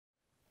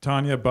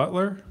Tonya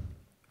Butler,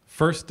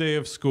 first day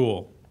of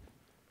school.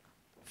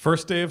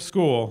 First day of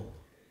school,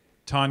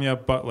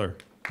 Tonya Butler.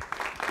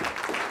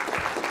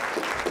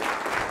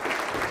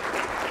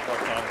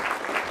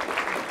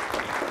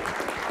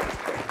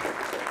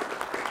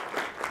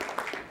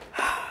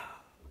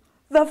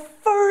 The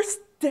first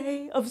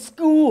day of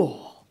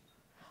school.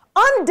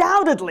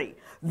 Undoubtedly,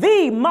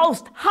 the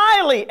most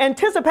highly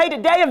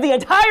anticipated day of the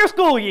entire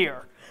school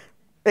year.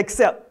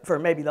 Except for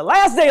maybe the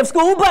last day of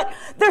school, but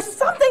there's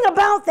something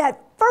about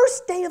that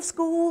first day of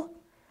school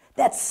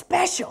that's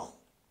special.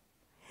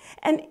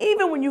 And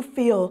even when you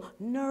feel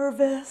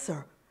nervous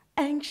or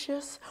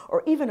anxious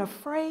or even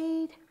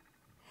afraid,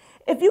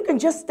 if you can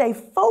just stay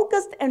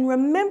focused and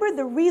remember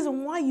the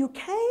reason why you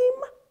came,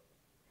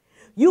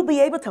 you'll be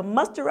able to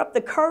muster up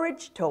the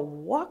courage to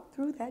walk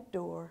through that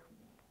door.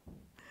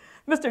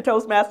 Mr.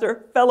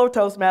 Toastmaster, fellow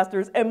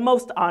Toastmasters, and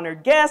most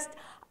honored guest,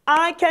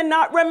 I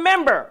cannot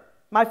remember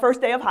my first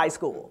day of high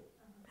school.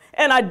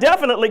 And I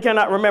definitely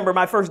cannot remember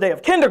my first day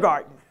of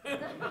kindergarten.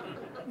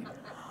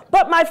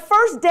 But my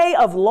first day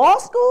of law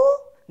school,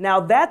 now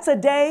that's a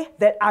day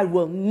that I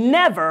will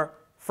never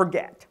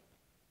forget.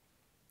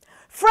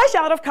 Fresh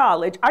out of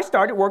college, I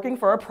started working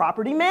for a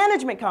property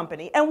management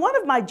company, and one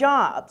of my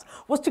jobs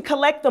was to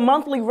collect the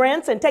monthly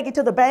rents and take it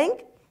to the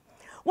bank.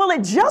 Well,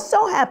 it just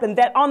so happened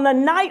that on the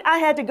night I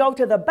had to go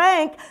to the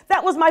bank,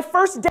 that was my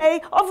first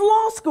day of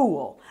law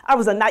school. I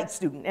was a night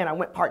student and I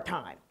went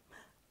part-time.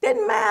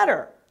 Didn't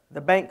matter.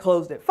 The bank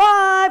closed at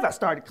 5, I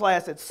started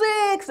class at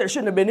 6, there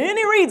shouldn't have been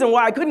any reason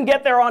why I couldn't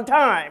get there on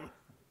time.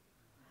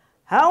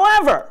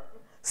 However,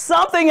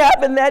 something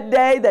happened that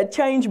day that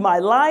changed my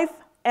life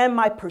and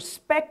my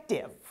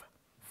perspective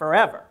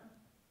forever.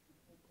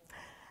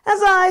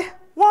 As I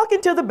walk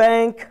into the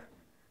bank,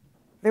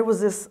 there was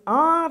this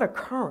odd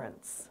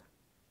occurrence.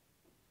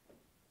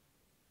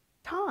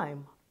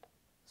 Time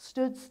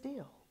stood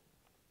still.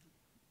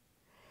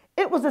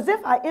 It was as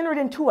if I entered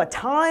into a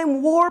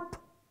time warp,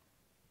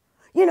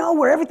 you know,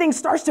 where everything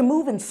starts to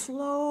move in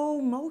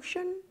slow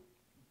motion.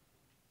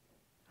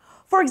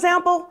 For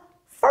example,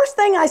 first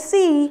thing I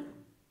see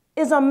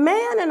is a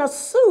man in a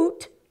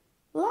suit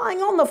lying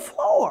on the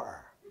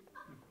floor.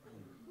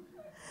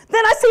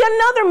 Then I see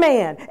another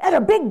man at a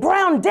big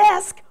brown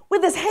desk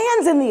with his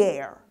hands in the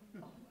air.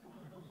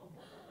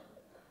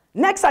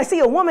 Next, I see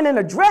a woman in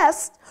a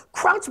dress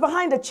crouched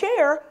behind a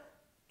chair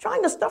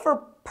trying to stuff her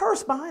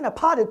purse behind a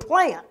potted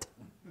plant.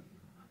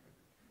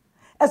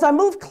 As I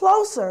move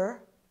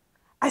closer,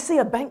 I see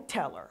a bank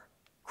teller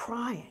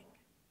crying.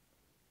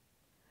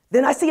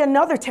 Then I see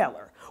another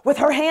teller with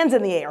her hands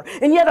in the air,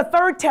 and yet a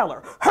third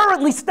teller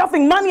hurriedly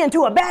stuffing money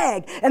into a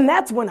bag, and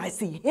that's when I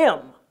see him.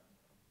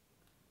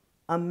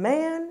 A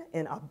man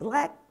in a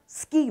black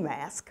ski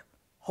mask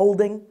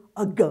holding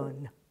a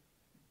gun.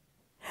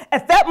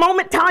 At that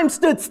moment, time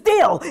stood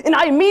still, and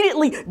I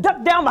immediately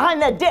ducked down behind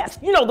that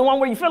desk. You know, the one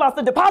where you fill out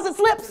the deposit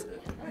slips?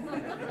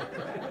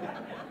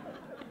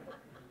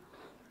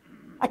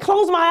 I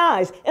closed my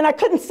eyes, and I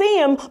couldn't see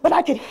him, but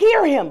I could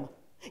hear him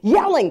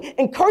yelling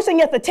and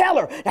cursing at the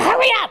teller.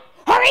 Hurry up!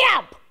 Hurry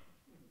up!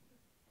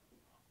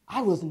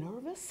 I was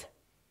nervous,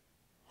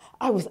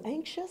 I was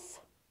anxious,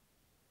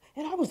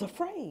 and I was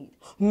afraid,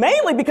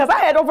 mainly because I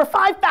had over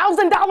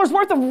 $5,000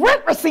 worth of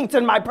rent receipts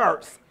in my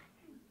purse.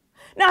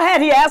 Now,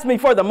 had he asked me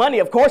for the money,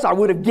 of course, I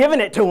would have given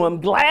it to him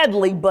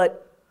gladly,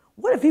 but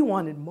what if he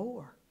wanted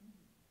more?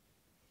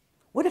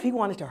 What if he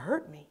wanted to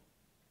hurt me?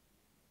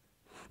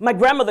 My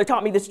grandmother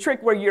taught me this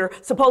trick where you're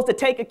supposed to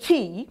take a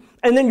key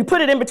and then you put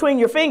it in between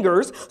your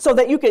fingers so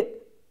that you could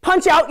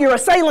punch out your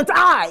assailant's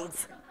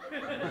eyes.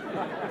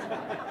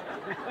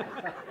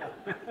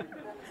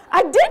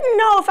 I didn't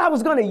know if I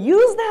was going to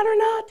use that or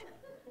not,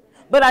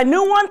 but I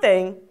knew one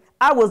thing: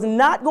 I was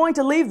not going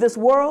to leave this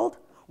world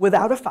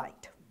without a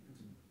fight.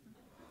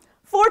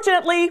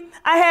 Fortunately,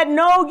 I had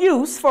no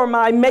use for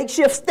my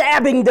makeshift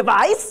stabbing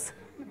device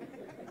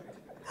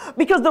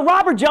because the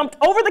robber jumped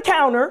over the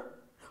counter,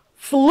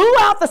 flew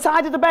out the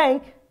side of the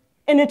bank,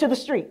 and into the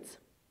streets.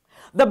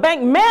 The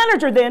bank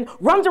manager then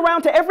runs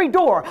around to every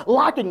door,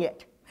 locking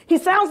it. He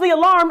sounds the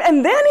alarm,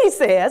 and then he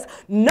says,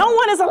 no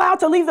one is allowed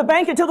to leave the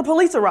bank until the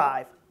police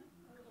arrive.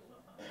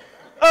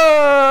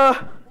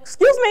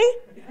 Excuse me?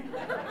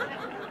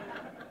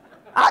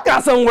 I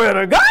got somewhere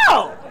to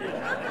go.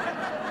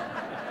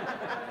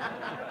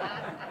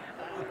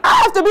 I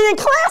have to be in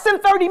class in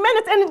 30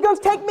 minutes, and it's going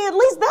to take me at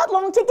least that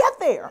long to get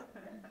there.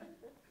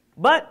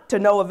 But to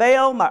no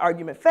avail, my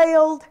argument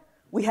failed.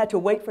 We had to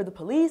wait for the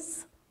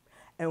police,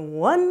 and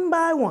one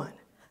by one,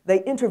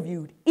 they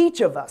interviewed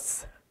each of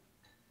us.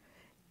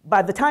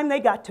 By the time they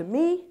got to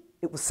me,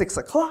 it was 6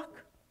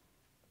 o'clock,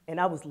 and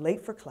I was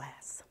late for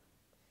class.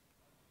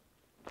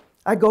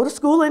 I go to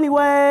school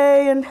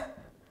anyway, and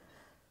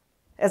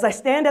as I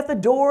stand at the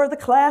door of the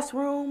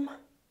classroom,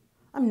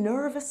 I'm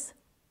nervous,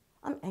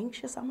 I'm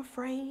anxious, I'm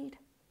afraid.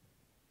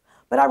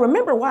 But I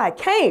remember why I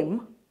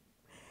came,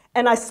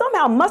 and I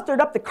somehow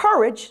mustered up the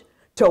courage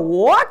to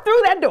walk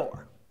through that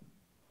door.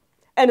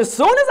 And as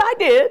soon as I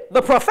did,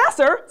 the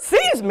professor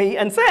sees me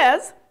and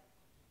says,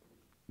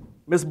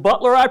 "Miss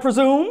Butler, I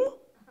presume?"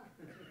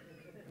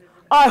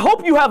 I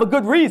hope you have a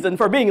good reason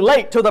for being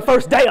late to the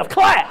first day of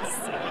class.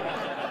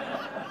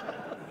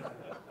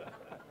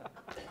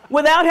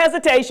 Without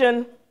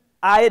hesitation,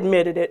 I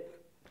admitted it.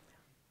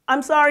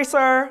 I'm sorry,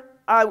 sir.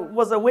 I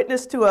was a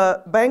witness to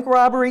a bank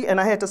robbery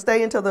and I had to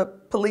stay until the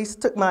police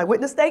took my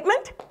witness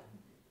statement.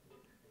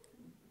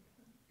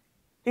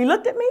 He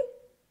looked at me,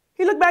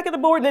 he looked back at the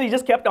board, and then he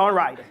just kept on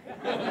writing.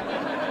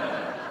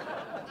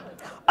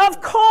 Of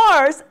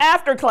course,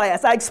 after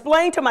class, I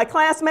explained to my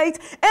classmates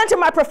and to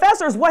my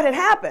professors what had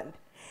happened.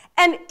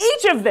 And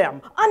each of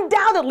them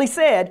undoubtedly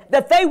said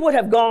that they would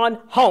have gone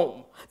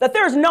home, that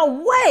there's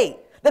no way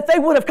that they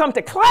would have come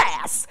to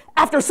class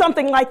after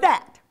something like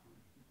that.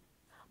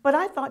 But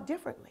I thought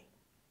differently.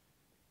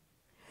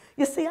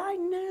 You see, I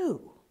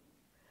knew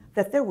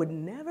that there would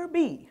never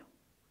be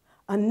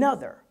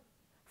another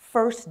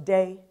first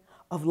day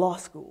of law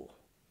school.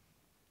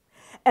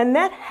 And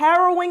that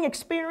harrowing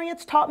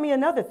experience taught me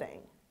another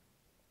thing.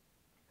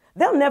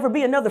 There'll never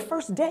be another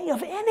first day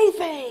of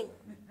anything.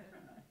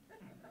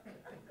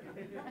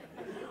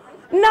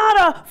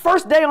 Not a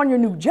first day on your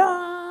new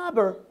job,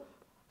 or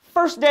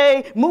first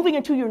day moving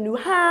into your new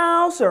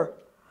house, or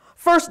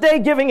first day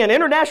giving an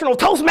international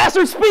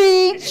Toastmasters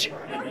speech.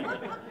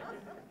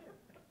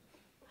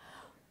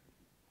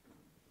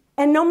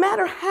 And no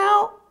matter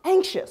how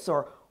anxious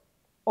or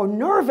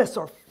nervous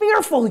or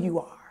fearful you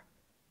are,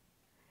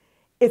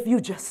 if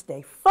you just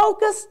stay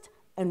focused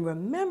and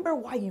remember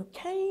why you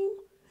came,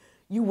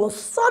 you will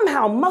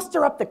somehow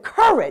muster up the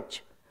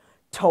courage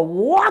to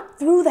walk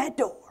through that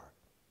door.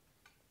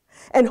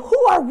 And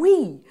who are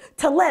we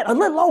to let a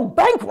little old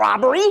bank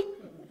robbery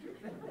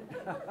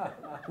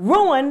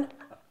ruin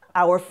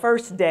our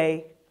first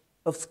day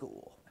of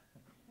school?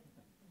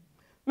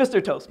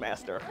 Mr.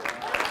 Toastmaster. Good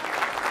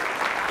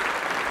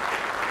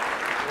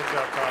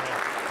job,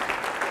 Tonya.